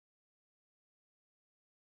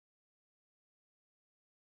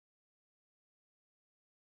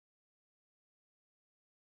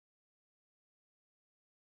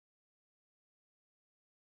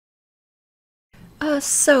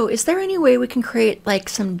So is there any way we can create like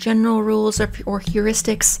some general rules or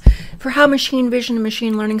heuristics for how machine vision and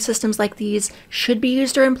machine learning systems like these should be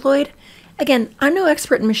used or employed? Again, I'm no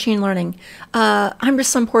expert in machine learning. I'm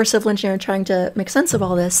just some poor civil engineer trying to make sense of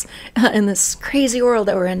all this in this crazy world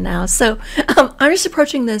that we're in now. So I'm just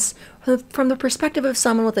approaching this from the perspective of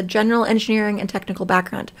someone with a general engineering and technical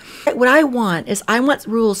background. What I want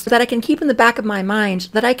rules that I can keep in the back of my mind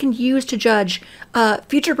that I can use to judge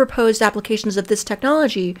future proposed applications of this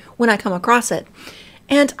technology when I come across it.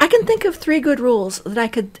 And I can think of 3 good rules that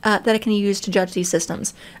I can use to judge these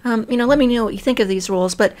systems. Let me know what you think of these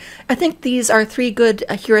rules, but I think these are 3 good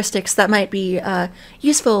heuristics that might be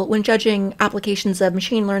useful when judging applications of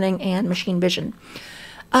machine learning and machine vision.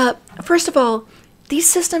 First of all, these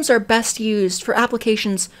systems are best used for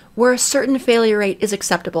applications where a certain failure rate is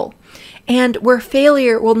acceptable, and where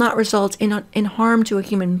failure will not result in harm to a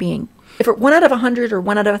human being. If 1 out of 100 or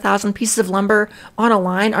 1 out of 1,000 pieces of lumber on a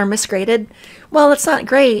line are misgraded, well, it's not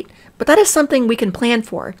great, but that is something we can plan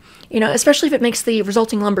for. Especially if it makes the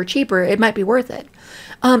resulting lumber cheaper, it might be worth it.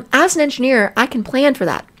 As an engineer, I can plan for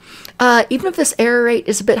that. Even if this error rate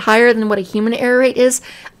is a bit higher than what a human error rate is,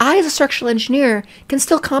 I, as a structural engineer, can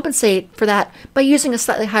still compensate for that by using a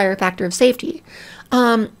slightly higher factor of safety.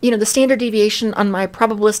 The standard deviation on my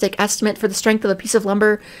probabilistic estimate for the strength of a piece of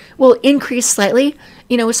lumber will increase slightly,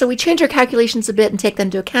 so we change our calculations a bit and take them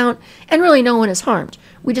into account, and really no one is harmed.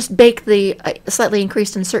 We just bake the slightly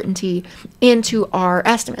increased uncertainty into our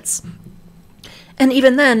estimates. And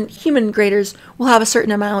even then, human graders will have a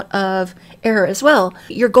certain amount of error as well.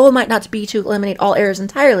 Your goal might not be to eliminate all errors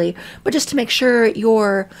entirely, but just to make sure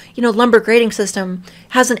your lumber grading system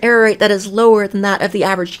has an error rate that is lower than that of the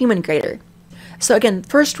average human grader. So again,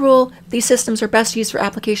 first rule, these systems are best used for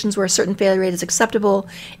applications where a certain failure rate is acceptable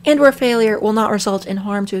and where failure will not result in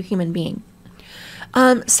harm to a human being.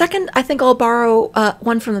 Second, I think I'll borrow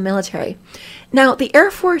one from the military. Now, the Air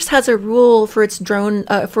Force has a rule for its drone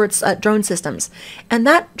systems, and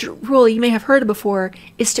that rule you may have heard before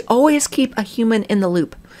is to always keep a human in the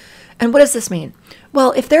loop. And what does this mean?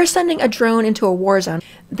 Well, if they're sending a drone into a war zone,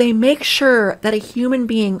 they make sure that a human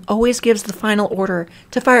being always gives the final order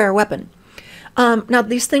to fire a weapon. Now,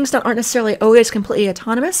 these things aren't necessarily always completely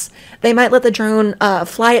autonomous. They might let the drone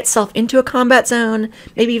fly itself into a combat zone,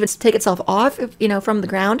 maybe even take itself off, from the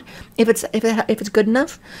ground, if it's good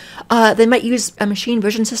enough. They might use a machine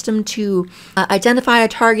vision system to identify a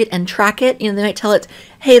target and track it. They might tell it,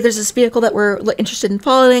 hey, there's this vehicle that we're interested in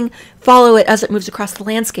following. Follow it as it moves across the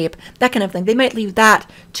landscape. That kind of thing. They might leave that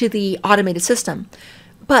to the automated system,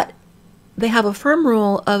 but they have a firm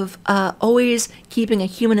rule of always keeping a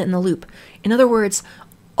human in the loop. In other words,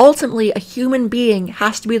 ultimately, a human being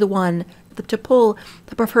has to be the one to pull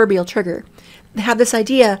the proverbial trigger. They have this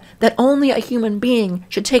idea that only a human being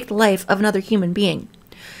should take the life of another human being.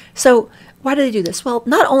 So why do they do this? Well,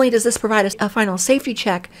 not only does this provide a final safety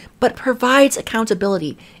check, but provides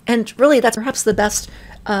accountability. And really, that's perhaps the best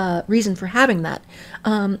reason for having that.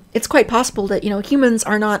 It's quite possible that, humans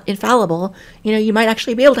are not infallible. You might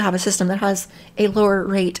actually be able to have a system that has a lower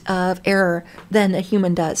rate of error than a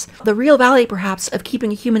human does. The real value, perhaps, of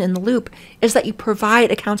keeping a human in the loop is that you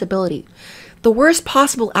provide accountability. The worst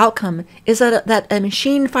possible outcome is that a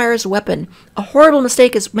machine fires a weapon, a horrible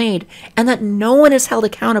mistake is made, and that no one is held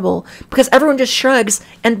accountable because everyone just shrugs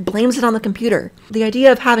and blames it on the computer. The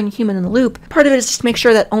idea of having a human in the loop, part of it is just to make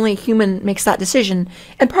sure that only a human makes that decision,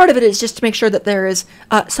 and part of it is just to make sure that there is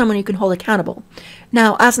someone you can hold accountable.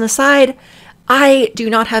 Now, as an aside, I do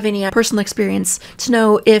not have any personal experience to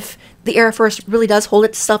know if the Air Force really does hold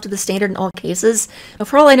itself to the standard in all cases.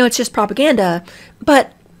 For all I know, it's just propaganda,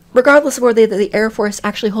 but regardless of whether the Air Force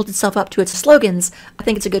actually holds itself up to its slogans, I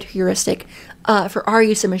think it's a good heuristic for our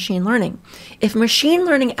use of machine learning. If a machine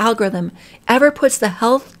learning algorithm ever puts the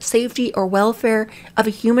health, safety, or welfare of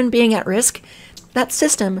a human being at risk, that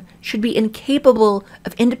system should be incapable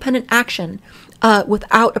of independent action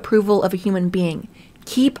without approval of a human being.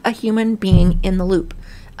 Keep a human being in the loop.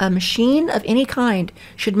 A machine of any kind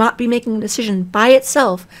should not be making a decision by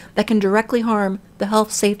itself that can directly harm the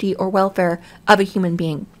health, safety, or welfare of a human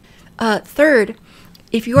being. Third,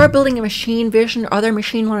 if you are building a machine vision or other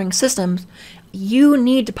machine learning systems, you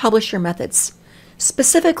need to publish your methods.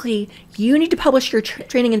 Specifically, you need to publish your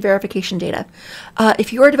training and verification data.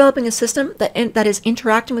 If you are developing a system that is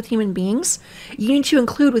interacting with human beings, you need to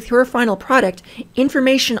include with your final product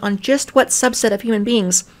information on just what subset of human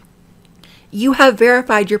beings you have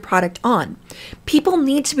verified your product on. People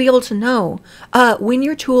need to be able to know when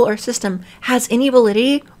your tool or system has any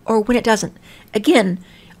validity or when it doesn't. Again,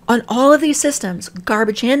 on all of these systems,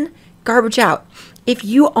 garbage in, garbage out. If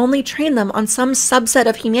you only train them on some subset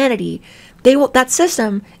of humanity, that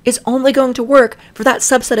system is only going to work for that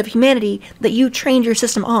subset of humanity that you trained your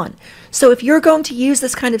system on. So if you're going to use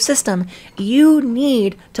this kind of system, you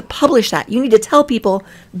need to publish that. You need to tell people,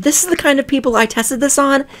 this is the kind of people I tested this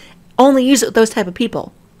on, only use it with those type of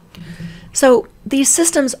people. So these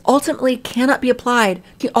systems ultimately cannot be applied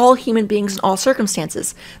to all human beings in all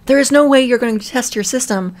circumstances. There is no way you're going to test your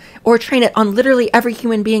system or train it on literally every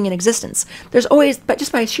human being in existence. There's always, but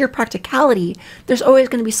just by sheer practicality, there's always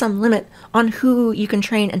going to be some limit on who you can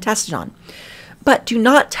train and test it on. But do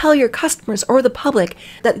not tell your customers or the public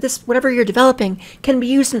that this, whatever you're developing, can be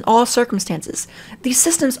used in all circumstances. These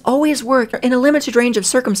systems always work in a limited range of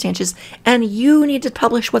circumstances, and you need to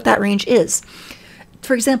publish what that range is.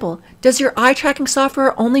 For example, does your eye tracking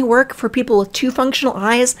software only work for people with 2 functional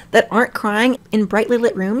eyes that aren't crying in brightly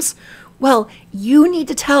lit rooms? Well, you need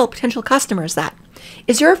to tell potential customers that.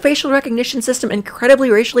 Is your facial recognition system incredibly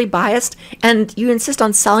racially biased and you insist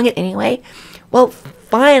on selling it anyway? Well,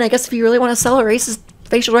 fine, I guess if you really want to sell a racist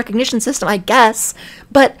facial recognition system, I guess,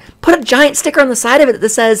 but put a giant sticker on the side of it that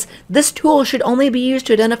says, this tool should only be used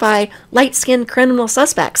to identify light-skinned criminal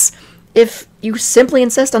suspects. If you simply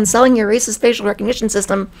insist on selling your racist facial recognition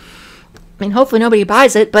system, I mean, hopefully nobody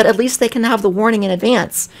buys it, but at least they can have the warning in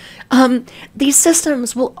advance. These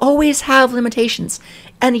systems will always have limitations,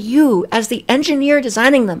 and you, as the engineer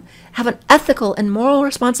designing them, have an ethical and moral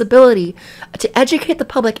responsibility to educate the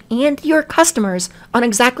public and your customers on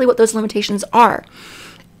exactly what those limitations are.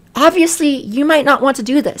 Obviously, you might not want to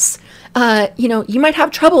do this. You might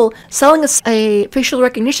have trouble selling a facial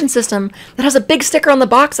recognition system that has a big sticker on the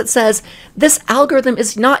box that says, this algorithm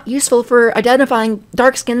is not useful for identifying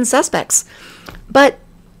dark-skinned suspects. But,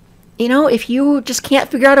 if you just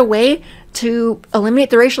can't figure out a way to eliminate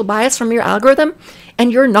the racial bias from your algorithm,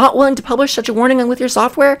 and you're not willing to publish such a warning with your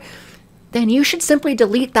software, then you should simply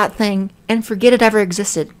delete that thing and forget it ever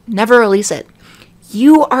existed. Never release it.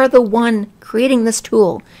 You are the one creating this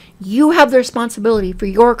tool. You have the responsibility for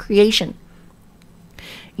your creation.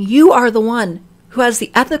 You are the one who has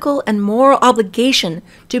the ethical and moral obligation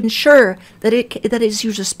to ensure that it is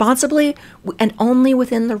used responsibly and only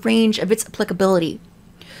within the range of its applicability.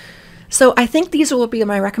 So I think these will be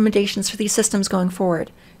my recommendations for these systems going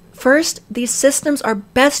forward. First, these systems are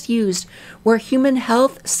best used where human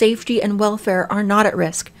health, safety, and welfare are not at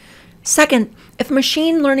risk. Second, if a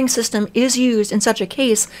machine learning system is used in such a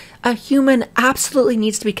case, a human absolutely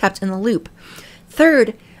needs to be kept in the loop.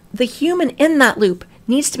 Third, the human in that loop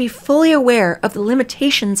needs to be fully aware of the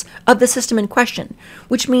limitations of the system in question,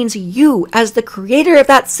 which means you, as the creator of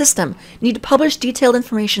that system, need to publish detailed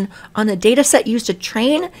information on the dataset used to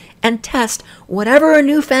train and test whatever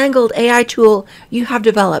newfangled AI tool you have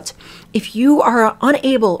developed. If you are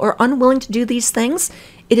unable or unwilling to do these things,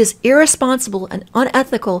 it is irresponsible and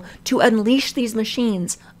unethical to unleash these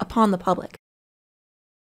machines upon the public.